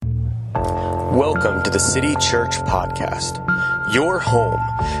Welcome to the City Church Podcast, your home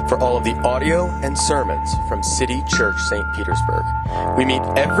for all of the audio and sermons from City Church St. Petersburg. We meet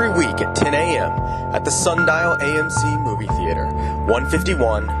every week at 10 a.m. at the Sundial AMC Movie Theater,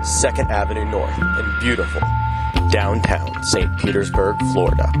 151 2nd Avenue North in beautiful downtown St. Petersburg,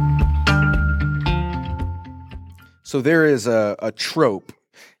 Florida. So there is a trope.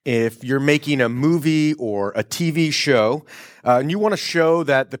 If you're making a movie or a TV show, and you want to show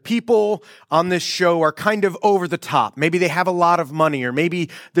that the people on this show are kind of over the top, maybe they have a lot of money, or maybe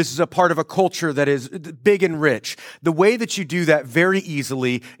this is a part of a culture that is big and rich, the way that you do that very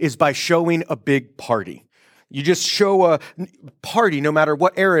easily is by showing a big party. You just show a party no matter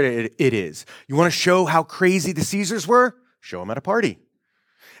what era it is. You want to show how crazy the Caesars were? Show them at a party.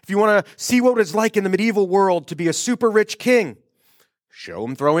 If you want to see what it's like in the medieval world to be a super rich king, show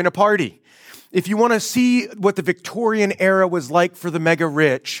them throwing a party. If you want to see what the Victorian era was like for the mega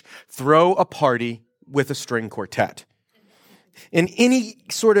rich, throw a party with a string quartet. In any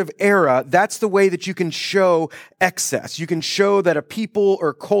sort of era, that's the way that you can show excess. You can show that a people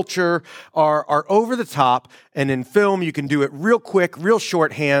or culture are over the top, and in film, you can do it real quick, real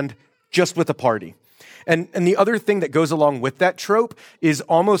shorthand, just with a party. And the other thing that goes along with that trope is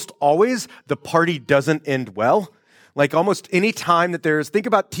almost always the party doesn't end well. Like almost any time that think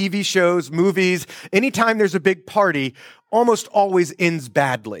about TV shows, movies, anytime there's a big party, almost always ends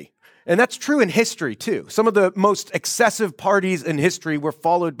badly. And that's true in history too. Some of the most excessive parties in history were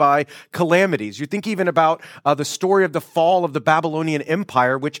followed by calamities. You think even about the story of the fall of the Babylonian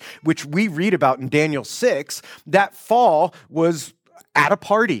Empire, which we read about in Daniel 6. That fall was at a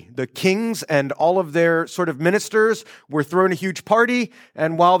party. The kings and all of their sort of ministers were throwing a huge party,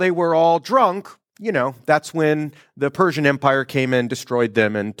 and while they were all drunk, that's when the Persian Empire came in, destroyed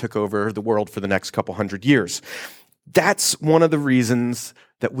them, and took over the world for the next couple hundred years. That's one of the reasons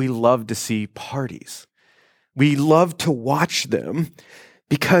that we love to see parties. We love to watch them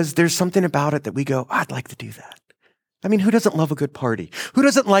because there's something about it that we go, I'd like to do that. I mean, who doesn't love a good party? Who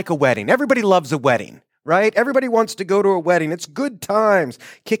doesn't like a wedding? Everybody loves a wedding, right? Everybody wants to go to a wedding. It's good times,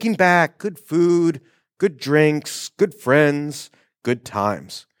 kicking back, good food, good drinks, good friends, good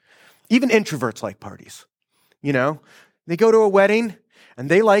times. Even introverts like parties. They go to a wedding and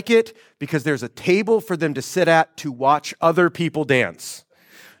they like it because there's a table for them to sit at to watch other people dance.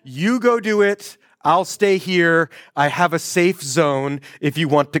 You go do it. I'll stay here. I have a safe zone. If you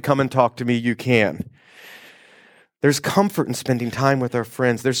want to come and talk to me, you can. There's comfort in spending time with our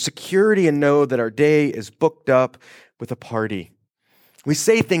friends. There's security in know that our day is booked up with a party. We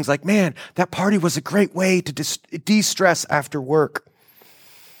say things like, man, that party was a great way to de-stress after work.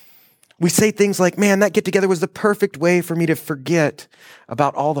 We say things like, man, that get-together was the perfect way for me to forget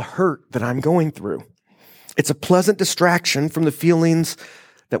about all the hurt that I'm going through. It's a pleasant distraction from the feelings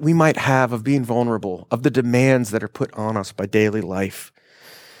that we might have of being vulnerable, of the demands that are put on us by daily life.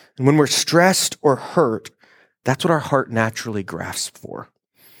 And when we're stressed or hurt, that's what our heart naturally grasps for.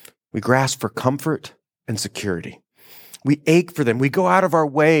 We grasp for comfort and security. We ache for them. We go out of our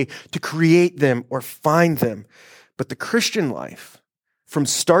way to create them or find them. But the Christian life, from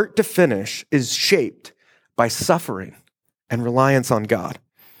start to finish, is shaped by suffering and reliance on God.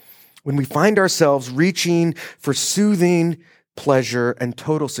 When we find ourselves reaching for soothing pleasure and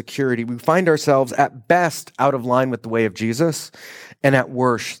total security, we find ourselves at best out of line with the way of Jesus, and at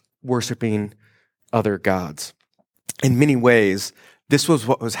worst, worshiping other gods. In many ways, this was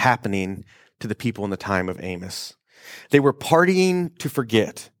what was happening to the people in the time of Amos. They were partying to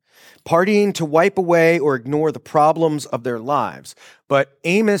forget, partying to wipe away or ignore the problems of their lives. But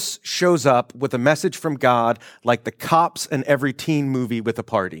Amos shows up with a message from God like the cops in every teen movie with a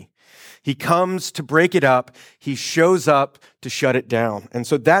party. He comes to break it up. He shows up to shut it down. And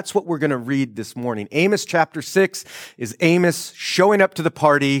so that's what we're going to read this morning. Amos chapter 6 is Amos showing up to the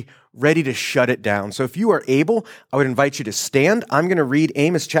party, ready to shut it down. So if you are able, I would invite you to stand. I'm going to read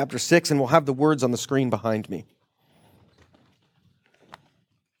Amos chapter 6, and we'll have the words on the screen behind me.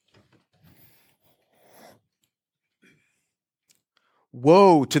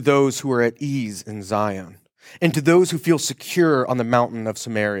 Woe to those who are at ease in Zion, and to those who feel secure on the mountain of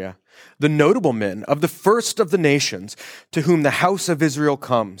Samaria, the notable men of the first of the nations, to whom the house of Israel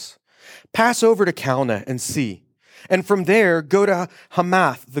comes. Pass over to Calneh and see, and from there go to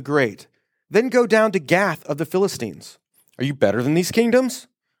Hamath the Great. Then go down to Gath of the Philistines. Are you better than these kingdoms?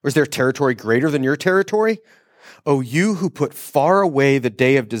 Or is their territory greater than your territory? O you who put far away the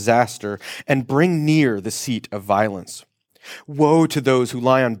day of disaster and bring near the seat of violence. Woe to those who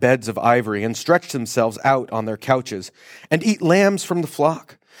lie on beds of ivory and stretch themselves out on their couches and eat lambs from the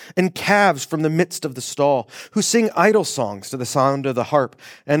flock, and calves from the midst of the stall, who sing idle songs to the sound of the harp,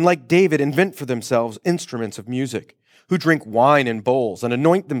 and like David invent for themselves instruments of music, who drink wine in bowls and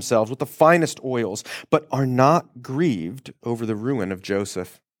anoint themselves with the finest oils, but are not grieved over the ruin of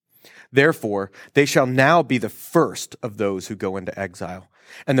Joseph. Therefore, they shall now be the first of those who go into exile,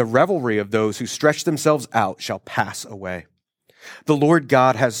 and the revelry of those who stretch themselves out shall pass away. The Lord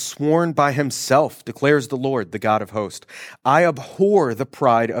God has sworn by himself, declares the Lord, the God of hosts. I abhor the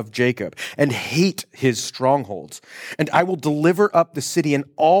pride of Jacob and hate his strongholds, and I will deliver up the city and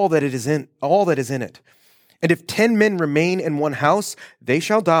all that is in it. And if 10 men remain in one house, they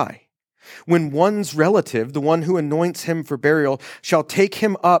shall die. When one's relative, the one who anoints him for burial, shall take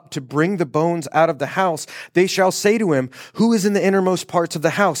him up to bring the bones out of the house, they shall say to him, who is in the innermost parts of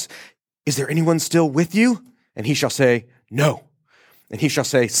the house? Is there anyone still with you? And he shall say, no. And he shall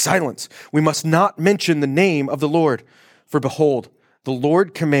say, silence, we must not mention the name of the Lord. For behold, the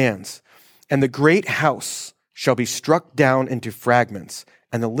Lord commands, and the great house shall be struck down into fragments,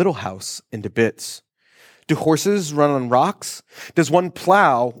 and the little house into bits. Do horses run on rocks? Does one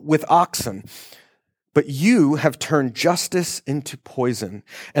plow with oxen? But you have turned justice into poison,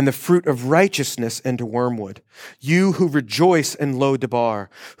 and the fruit of righteousness into wormwood. You who rejoice in Lo-debar,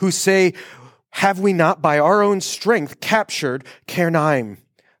 who say, have we not by our own strength captured Karnaim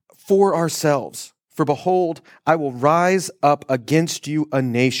for ourselves? For behold, I will rise up against you a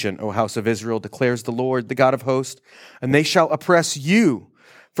nation, O house of Israel, declares the Lord, the God of hosts, and they shall oppress you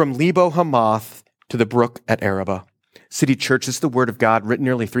from Lebo Hamath to the brook at Arabah. City Church is the word of God written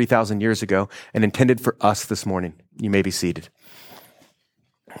nearly 3,000 years ago and intended for us this morning. You may be seated.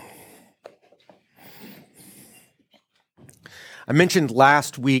 I mentioned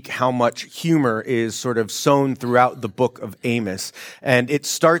last week how much humor is sort of sown throughout the book of Amos, and it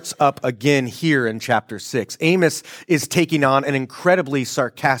starts up again here in chapter 6. Amos is taking on an incredibly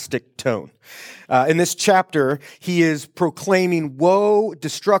sarcastic tone. In this chapter, he is proclaiming woe,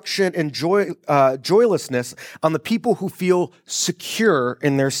 destruction, and joylessness on the people who feel secure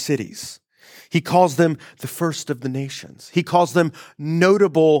in their cities. He calls them the first of the nations. He calls them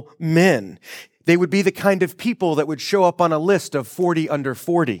notable men. They would be the kind of people that would show up on a list of 40 under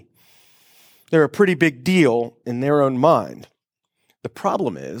 40. They're a pretty big deal in their own mind. The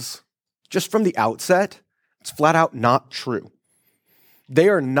problem is, just from the outset, it's flat out not true. They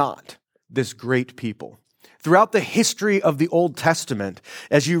are not this great people. Throughout the history of the Old Testament,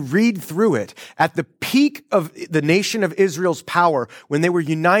 as you read through it, at the peak of the nation of Israel's power, when they were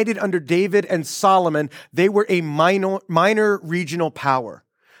united under David and Solomon, they were a minor regional power.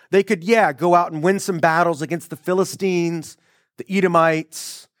 They could, go out and win some battles against the Philistines, the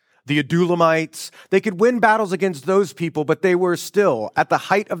Edomites, the Adulamites. They could win battles against those people, but they were still, at the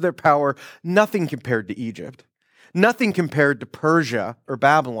height of their power, nothing compared to Egypt. Nothing compared to Persia or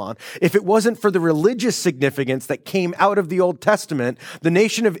Babylon. If it wasn't for the religious significance that came out of the Old Testament, the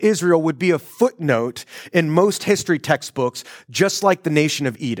nation of Israel would be a footnote in most history textbooks, just like the nation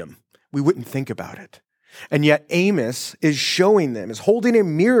of Edom. We wouldn't think about it. And yet Amos is showing them, is holding a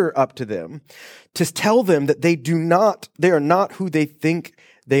mirror up to them to tell them that they are not who they think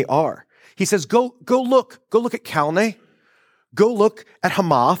they are. He says, go look at Calneh, go look at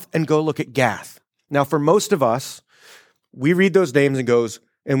Hamath, and go look at Gath. Now, for most of us, we read those names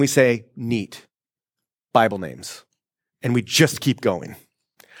and we say, neat, Bible names. And we just keep going.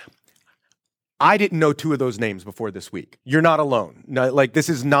 I didn't know 2 of those names before this week. You're not alone. No, this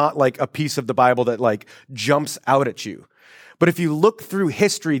is not like a piece of the Bible that jumps out at you. But if you look through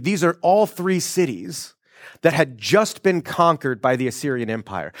history, these are all 3 cities that had just been conquered by the Assyrian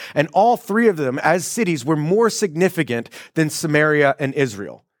Empire. And all 3 of them as cities were more significant than Samaria and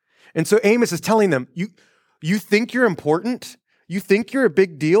Israel. And so Amos is telling them, you think you're important? You think you're a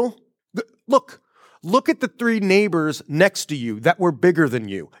big deal? Look at the 3 neighbors next to you that were bigger than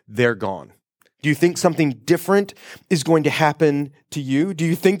you. They're gone. Do you think something different is going to happen to you? Do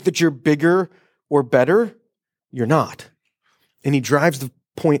you think that you're bigger or better? You're not. And he drives the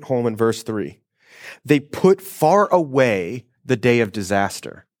point home in verse 3. They put far away the day of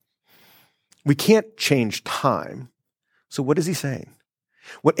disaster. We can't change time. So what is he saying?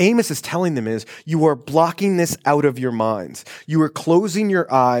 What Amos is telling them is, you are blocking this out of your minds. You are closing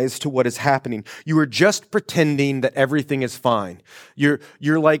your eyes to what is happening. You are just pretending that everything is fine. You're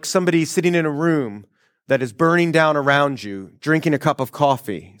like somebody sitting in a room that is burning down around you, drinking a cup of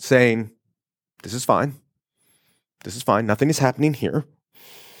coffee, saying, this is fine. This is fine. Nothing is happening here.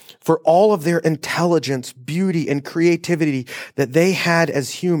 For all of their intelligence, beauty, and creativity that they had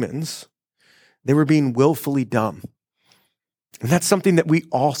as humans, they were being willfully dumb. And that's something that we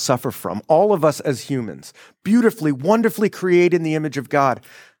all suffer from, all of us as humans, beautifully, wonderfully created in the image of God.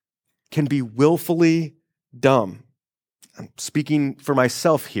 can be willfully dumb. I'm speaking for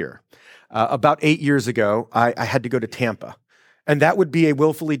myself here. About 8 years ago, I had to go to Tampa. And that would be a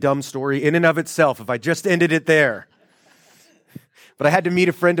willfully dumb story in and of itself if I just ended it there. But I had to meet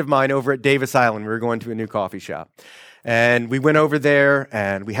a friend of mine over at Davis Island. We were going to a new coffee shop. And we went over there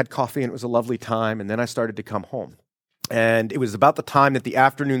and we had coffee and it was a lovely time. And then I started to come home. And it was about the time that the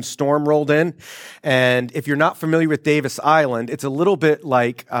afternoon storm rolled in. And if you're not familiar with Davis Island, it's a little bit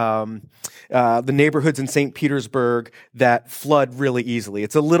like the neighborhoods in St. Petersburg that flood really easily.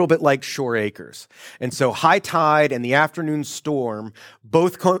 It's a little bit like Shore Acres. And so high tide and the afternoon storm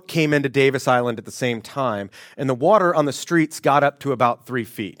both came into Davis Island at the same time. And the water on the streets got up to about 3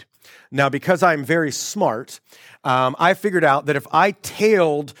 feet. Now, because I'm very smart, I figured out that if I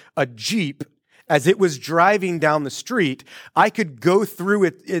tailed a Jeep as it was driving down the street, I could go through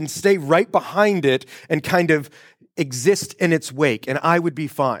it and stay right behind it and kind of exist in its wake, and I would be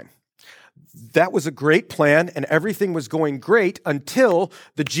fine. That was a great plan, and everything was going great until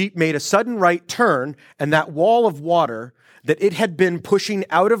the Jeep made a sudden right turn, and that wall of water that it had been pushing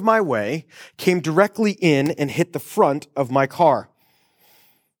out of my way came directly in and hit the front of my car.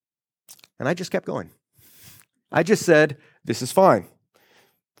 And I just kept going. I just said, this is fine,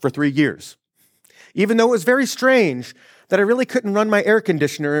 for 3 years. Even though it was very strange that I really couldn't run my air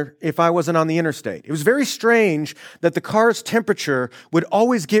conditioner if I wasn't on the interstate. It was very strange that the car's temperature would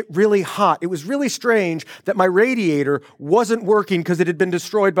always get really hot. It was really strange that my radiator wasn't working because it had been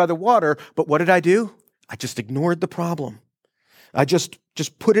destroyed by the water. But what did I do? I just ignored the problem. I just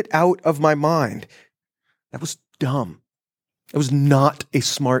put it out of my mind. That was dumb. It was not a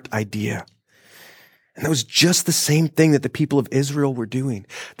smart idea. And that was just the same thing that the people of Israel were doing.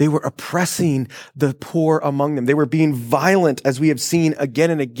 They were oppressing the poor among them. They were being violent, as we have seen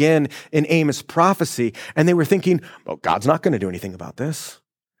again and again in Amos' prophecy. And they were thinking, well, God's not going to do anything about this.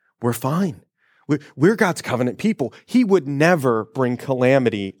 We're fine. We're God's covenant people. He would never bring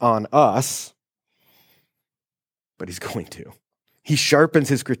calamity on us. But he's going to. He sharpens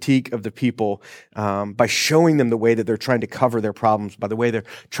his critique of the people by showing them the way that they're trying to cover their problems, by the way they're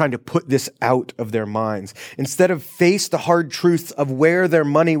trying to put this out of their minds. Instead of face the hard truths of where their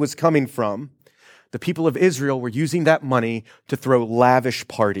money was coming from, the people of Israel were using that money to throw lavish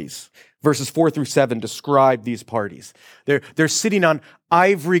parties. Verses 4-7 describe these parties. They're sitting on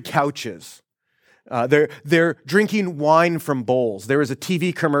ivory couches. They're drinking wine from bowls. There was a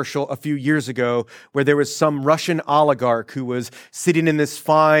TV commercial a few years ago where there was some Russian oligarch who was sitting in this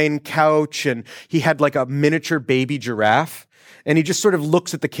fine couch and he had like a miniature baby giraffe. And he just sort of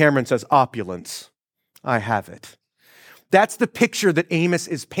looks at the camera and says, opulence, I have it. That's the picture that Amos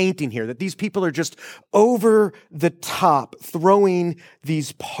is painting here, that these people are just over the top, throwing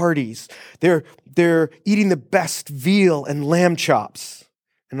these parties. They're eating the best veal and lamb chops.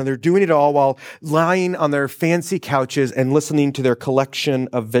 And they're doing it all while lying on their fancy couches and listening to their collection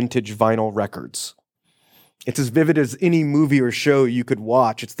of vintage vinyl records. It's as vivid as any movie or show you could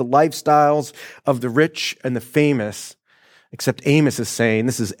watch. It's the lifestyles of the rich and the famous, except Amos is saying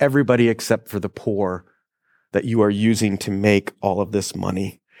this is everybody except for the poor that you are using to make all of this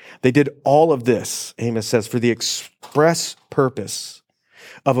money. They did all of this, Amos says, for the express purpose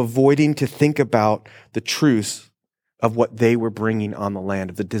of avoiding to think about the truths of what they were bringing on the land,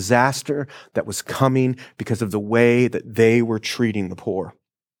 of the disaster that was coming because of the way that they were treating the poor.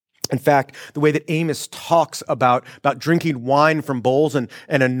 In fact, the way that Amos talks about drinking wine from bowls and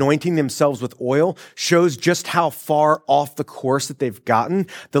anointing themselves with oil shows just how far off the course that they've gotten.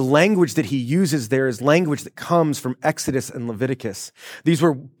 The language that he uses there is language that comes from Exodus and Leviticus. These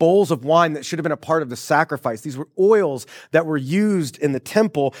were bowls of wine that should have been a part of the sacrifice. These were oils that were used in the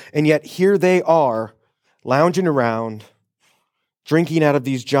temple, and yet here they are, lounging around, drinking out of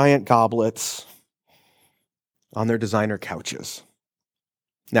these giant goblets on their designer couches.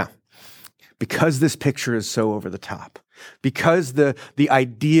 Now, because this picture is so over the top, because the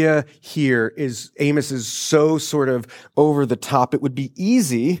idea here is Amos is so sort of over the top, it would be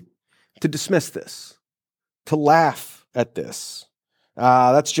easy to dismiss this, to laugh at this.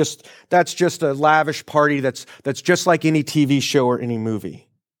 That's just a lavish party that's just like any TV show or any movie.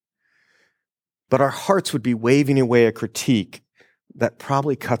 But our hearts would be waving away a critique that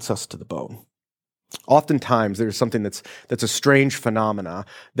probably cuts us to the bone. Oftentimes, there's something that's a strange phenomena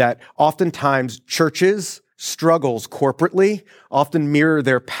that oftentimes churches' struggles corporately often mirror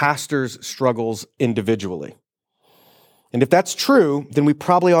their pastors' struggles individually. And if that's true, then we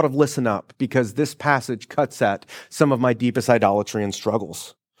probably ought to listen up because this passage cuts at some of my deepest idolatry and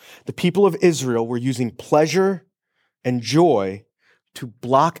struggles. The people of Israel were using pleasure and joy to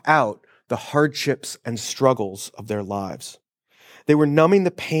block out the hardships and struggles of their lives. They were numbing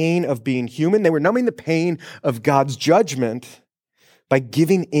the pain of being human. They were numbing the pain of God's judgment by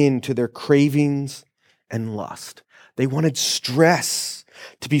giving in to their cravings and lust. They wanted stress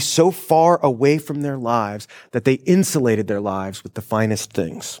to be so far away from their lives that they insulated their lives with the finest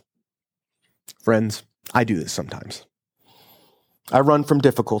things. Friends, I do this sometimes. I run from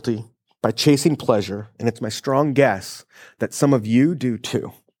difficulty by chasing pleasure, and it's my strong guess that some of you do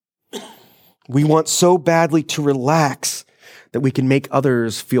too. We want so badly to relax that we can make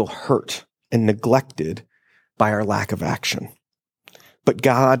others feel hurt and neglected by our lack of action. But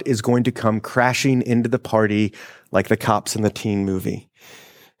God is going to come crashing into the party like the cops in the teen movie.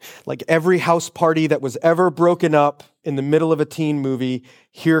 Like every house party that was ever broken up in the middle of a teen movie,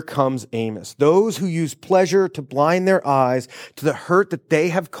 here comes Amos. Those who use pleasure to blind their eyes to the hurt that they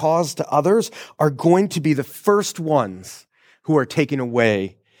have caused to others are going to be the first ones who are taken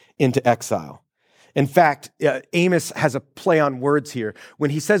away into exile. In fact, Amos has a play on words here. When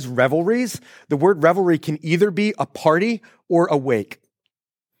he says revelries, the word revelry can either be a party or a wake.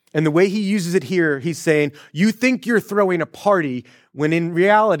 And the way he uses it here, he's saying, you think you're throwing a party when in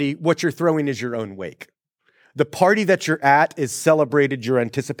reality, what you're throwing is your own wake. The party that you're at is celebrated your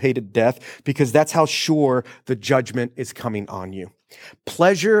anticipated death because that's how sure the judgment is coming on you.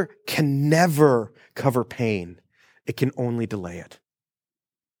 Pleasure can never cover pain. It can only delay it.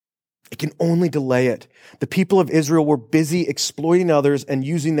 It can only delay it. The people of Israel were busy exploiting others and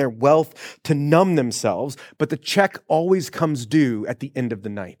using their wealth to numb themselves, but the check always comes due at the end of the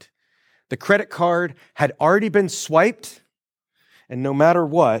night. The credit card had already been swiped, and no matter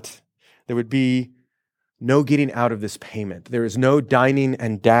what, there would be no getting out of this payment. There is no dining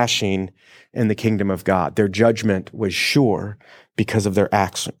and dashing in the kingdom of God. Their judgment was sure because of their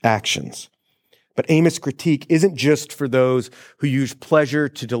actions. But Amos' critique isn't just for those who use pleasure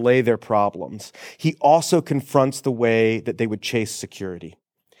to delay their problems. He also confronts the way that they would chase security.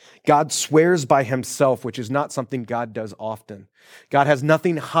 God swears by himself, which is not something God does often. God has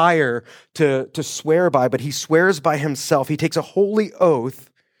nothing higher to swear by, but he swears by himself. He takes a holy oath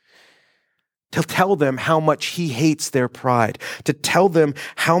to tell them how much he hates their pride, to tell them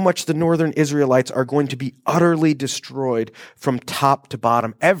how much the northern Israelites are going to be utterly destroyed from top to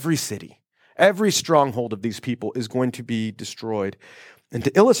bottom. Every city. Every stronghold of these people is going to be destroyed. And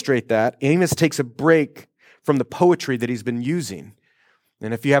to illustrate that, Amos takes a break from the poetry that he's been using.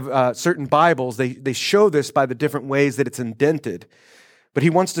 And if you have certain Bibles, they show this by the different ways that it's indented. But he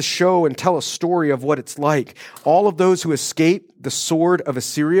wants to show and tell a story of what it's like. All of those who escape the sword of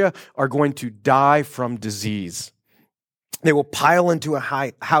Assyria are going to die from disease. They will pile into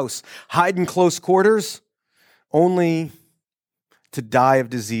a house, hide in close quarters, only to die of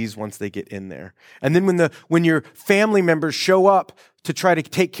disease once they get in there. And then when your family members show up to try to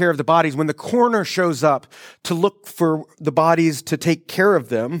take care of the bodies, when the coroner shows up to look for the bodies to take care of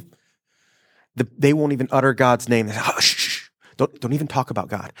them, they won't even utter God's name. They say, oh, shh, don't even talk about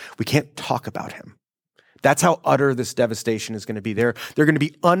God. We can't talk about him. That's how utter this devastation is going to be. They're going to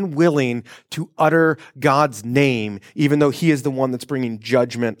be unwilling to utter God's name, even though he is the one that's bringing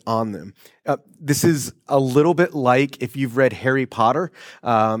judgment on them. This is a little bit like if you've read Harry Potter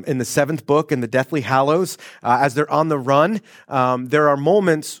in the 7th book in the Deathly Hallows. As they're on the run, there are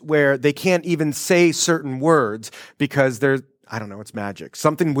moments where they can't even say certain words because it's magic.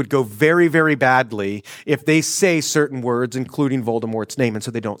 Something would go very, very badly if they say certain words, including Voldemort's name, and so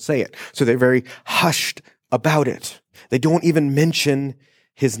they don't say it. So they're very hushed about it. They don't even mention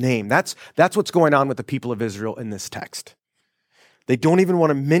his name. That's what's going on with the people of Israel in this text. They don't even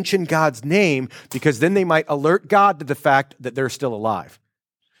want to mention God's name because then they might alert God to the fact that they're still alive.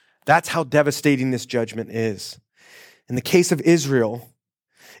 That's how devastating this judgment is. In the case of Israel,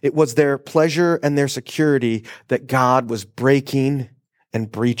 it was their pleasure and their security that God was breaking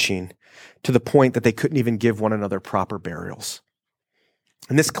and breaching to the point that they couldn't even give one another proper burials.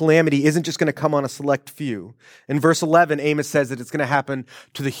 And this calamity isn't just going to come on a select few. In verse 11, Amos says that it's going to happen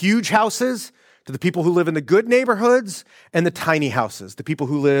to the huge houses, to the people who live in the good neighborhoods, and the tiny houses, the people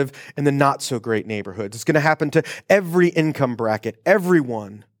who live in the not so great neighborhoods. It's going to happen to every income bracket,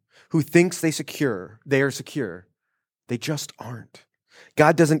 everyone who thinks they are secure. They just aren't.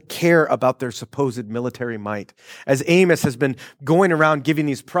 God doesn't care about their supposed military might. As Amos has been going around giving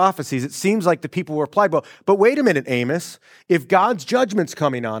these prophecies, it seems like the people will reply, but wait a minute, Amos. If God's judgment's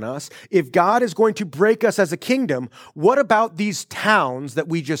coming on us, if God is going to break us as a kingdom, what about these towns that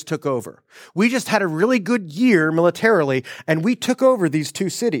we just took over? We just had a really good year militarily, and we took over these 2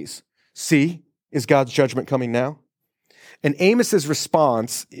 cities. See, is God's judgment coming now? And Amos's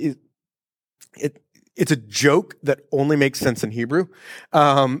response, it's It's a joke that only makes sense in Hebrew,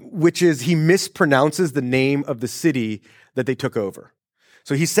 which is he mispronounces the name of the city that they took over.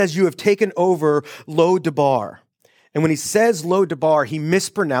 So he says, you have taken over Lo-Debar. And when he says Lo-Debar, he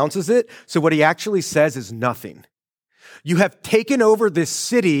mispronounces it. So what he actually says is nothing. You have taken over this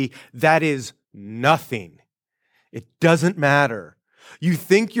city that is nothing. It doesn't matter. You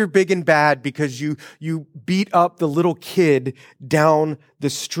think you're big and bad because you beat up the little kid down the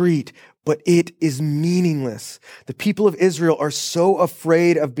street, but it is meaningless. The people of Israel are so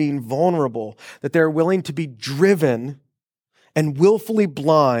afraid of being vulnerable that they're willing to be driven and willfully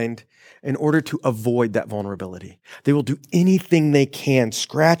blind in order to avoid that vulnerability. They will do anything they can,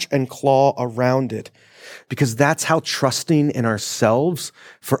 scratch and claw around it, because that's how trusting in ourselves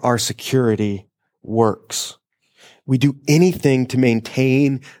for our security works. We do anything to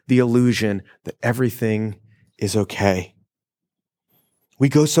maintain the illusion that everything is okay. We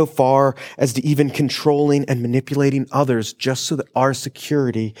go so far as to even controlling and manipulating others just so that our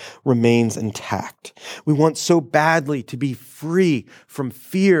security remains intact. We want so badly to be free from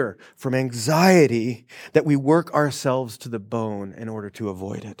fear, from anxiety, that we work ourselves to the bone in order to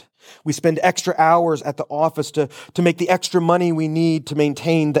avoid it. We spend extra hours at the office to make the extra money we need to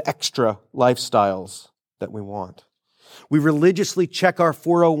maintain the extra lifestyles that we want. We religiously check our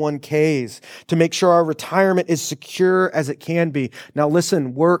 401ks to make sure our retirement is secure as it can be. Now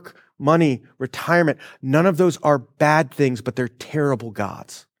listen, work, money, retirement, none of those are bad things, but they're terrible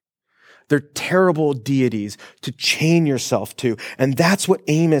gods. They're terrible deities to chain yourself to. And that's what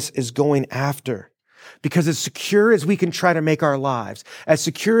Amos is going after. Because as secure as we can try to make our lives, as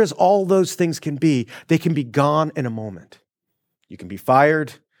secure as all those things can be, they can be gone in a moment. You can be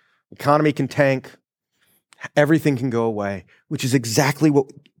fired, the economy can tank, everything can go away, which is exactly what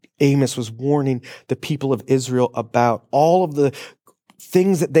Amos was warning the people of Israel about. All of the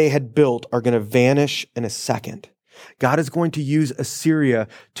things that they had built are going to vanish in a second. God is going to use Assyria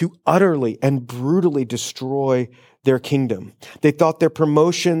to utterly and brutally destroy their kingdom. They thought their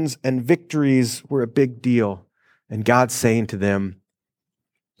promotions and victories were a big deal. And God's saying to them,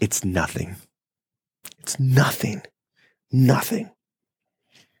 it's nothing. It's nothing. Nothing.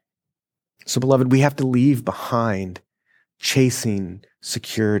 So, beloved, we have to leave behind chasing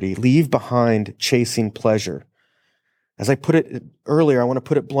security, leave behind chasing pleasure. As I put it earlier, I want to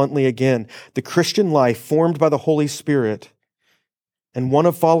put it bluntly again. The Christian life formed by the Holy Spirit and one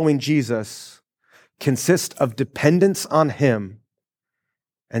of following Jesus consists of dependence on Him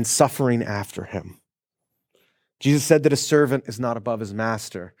and suffering after Him. Jesus said that a servant is not above his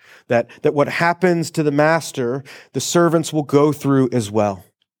master, that what happens to the master, the servants will go through as well.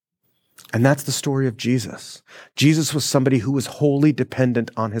 And that's the story of Jesus. Jesus was somebody who was wholly dependent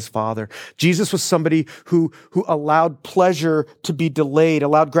on his Father. Jesus was somebody who allowed pleasure to be delayed,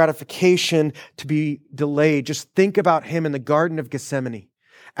 allowed gratification to be delayed. Just think about him in the Garden of Gethsemane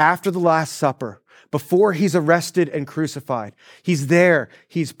after the Last Supper, before he's arrested and crucified. He's there.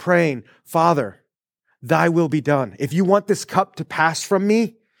 He's praying, Father, thy will be done. If you want this cup to pass from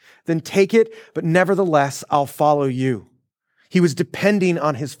me, then take it, but nevertheless, I'll follow you. He was depending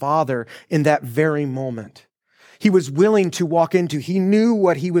on his Father in that very moment. He was willing to walk into, he knew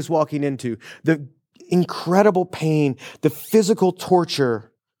what he was walking into, the incredible pain, the physical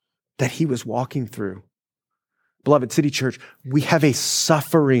torture that he was walking through. Beloved City Church, we have a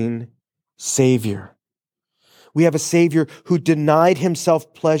suffering Savior. We have a Savior who denied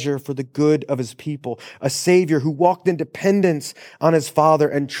himself pleasure for the good of his people, a Savior who walked in dependence on his Father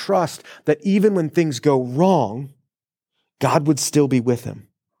and trust that even when things go wrong, God would still be with him.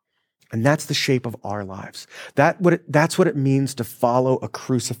 And that's the shape of our lives. That's what it means to follow a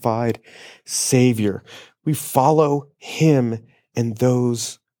crucified Savior. We follow him in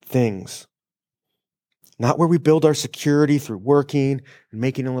those things. Not where we build our security through working and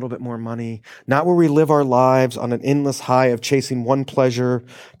making a little bit more money. Not where we live our lives on an endless high of chasing one pleasure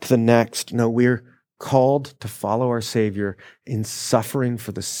to the next. No, we're called to follow our Savior in suffering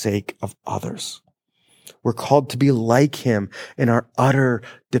for the sake of others. We're called to be like him in our utter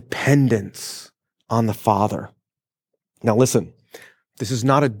dependence on the Father. Now listen, this is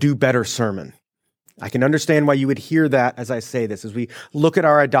not a do better sermon. I can understand why you would hear that as I say this, as we look at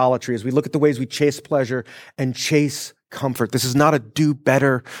our idolatry, as we look at the ways we chase pleasure and chase comfort. This is not a do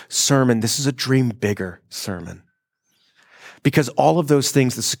better sermon. This is a dream bigger sermon. Because all of those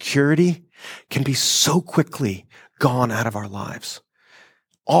things, the security, can be so quickly gone out of our lives.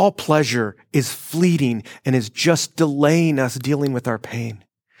 All pleasure is fleeting and is just delaying us dealing with our pain.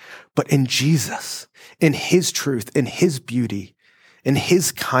 But in Jesus, in his truth, in his beauty, In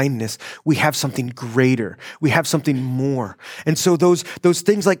his kindness, we have something greater. We have something more. And so those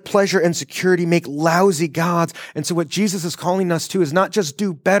things like pleasure and security make lousy gods. And so what Jesus is calling us to is not just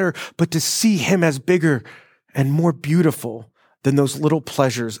do better, but to see him as bigger and more beautiful than those little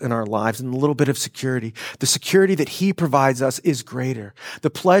pleasures in our lives and a little bit of security. The security that he provides us is greater.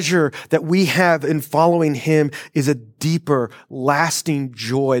 The pleasure that we have in following him is a deeper, lasting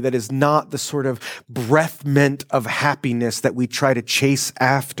joy that is not the sort of breath mint of happiness that we try to chase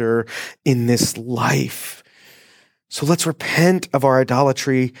after in this life. So let's repent of our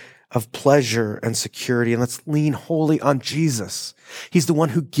idolatry of pleasure and security, and let's lean wholly on Jesus. He's the one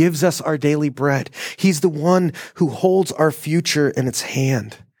who gives us our daily bread. He's the one who holds our future in its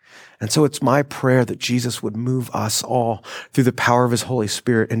hand. And so it's my prayer that Jesus would move us all through the power of his Holy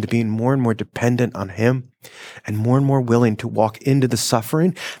Spirit into being more and more dependent on him and more willing to walk into the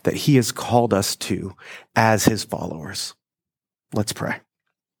suffering that he has called us to as his followers. Let's pray.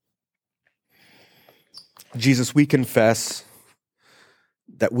 Jesus, we confess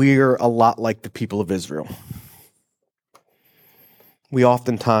that we are a lot like the people of Israel. We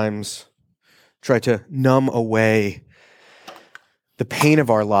oftentimes try to numb away the pain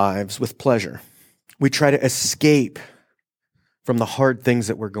of our lives with pleasure. We try to escape from the hard things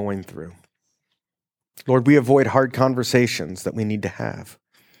that we're going through. Lord, we avoid hard conversations that we need to have.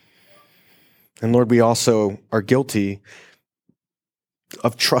 And Lord, we also are guilty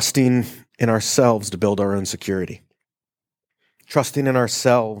of trusting in ourselves to build our own security. Trusting in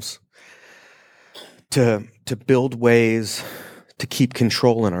ourselves to build ways to keep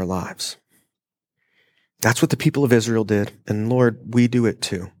control in our lives. That's what the people of Israel did. And Lord, we do it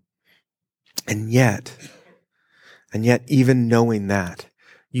too. And yet, even knowing that,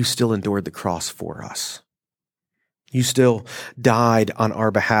 you still endured the cross for us. You still died on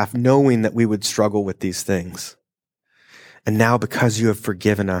our behalf, knowing that we would struggle with these things. And now, because you have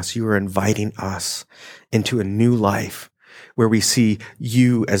forgiven us, you are inviting us into a new life where we see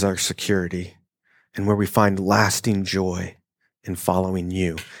you as our security and where we find lasting joy in following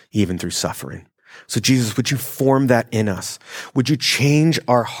you, even through suffering. So Jesus, would you form that in us? Would you change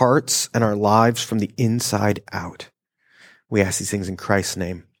our hearts and our lives from the inside out? We ask these things in Christ's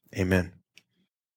name. Amen.